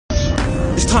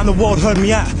It's time the world heard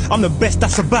me out. I'm the best,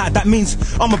 that's a bad. That means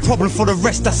I'm a problem for the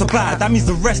rest, that's a bad. That means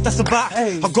the rest, that's a bad.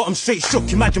 I got them straight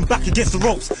shook, imagine back against the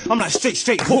ropes. I'm like straight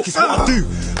hook, it's what I do.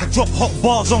 I drop hot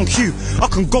bars on cue. I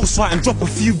can ghost fight and drop a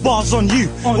few bars on you.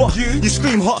 What? You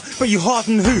scream hot, but you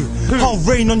harden who? I'll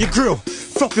rain on your grill,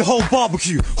 flop your whole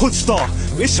barbecue. Hood star,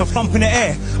 it's a thump in the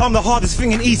air. I'm the hardest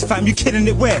thing in East, fam, you kidding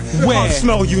it where? Can't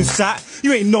smell you in Sat.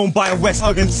 You ain't known by a West.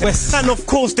 And of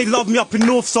course they love me up in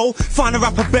North, so find a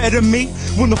rapper better than me,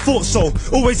 wouldn't have thought so.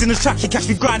 Always in the track, you catch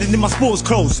me grinding in my sports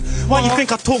clothes. Why you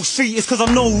think I talk street? It's cause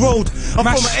I'm no road. I'm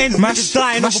from an end, just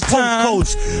dying over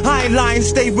postcodes. I ain't lying,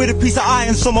 stay with a piece of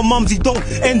iron so my mumsy don't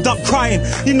end up crying.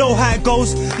 You know how it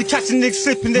goes, you catch a nigga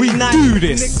slipping every night. We do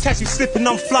this. Nigga catch me slipping,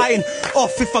 I'm flying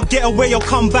off. If I get away, I'll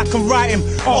come back and write him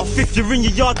off. If you're in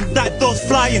your yard with that dog's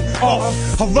flying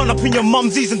off, I'll run up in your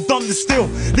mumsies and dump the still.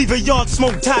 Leave a yard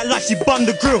smoke tight like she bun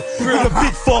the grill. With a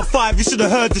big 4-5, you should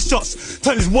have heard the shots.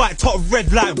 Turn his white top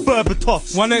red like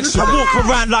Berbatov. One extra. I walk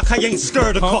around like I ain't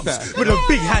scared of cops. With a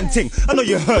big hand ting, I know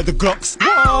you heard the Glocks.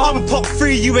 I'm top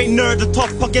 3, you ain't nerd the top.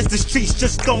 I guess the streets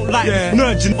just don't like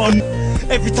nerding on.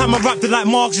 Every time I rap they like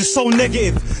Margs, you're so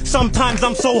negative. Sometimes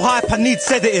I'm so hype I need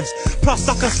sedatives. Plus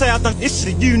I can say I done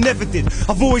shit you never did.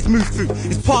 I've always moved through,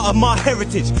 it's part of my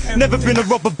heritage. Never been a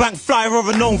robber, bank flyer or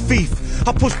a known thief.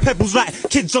 I push pebbles like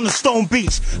kids on a stone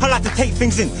beach. I like to take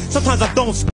things in, sometimes I don't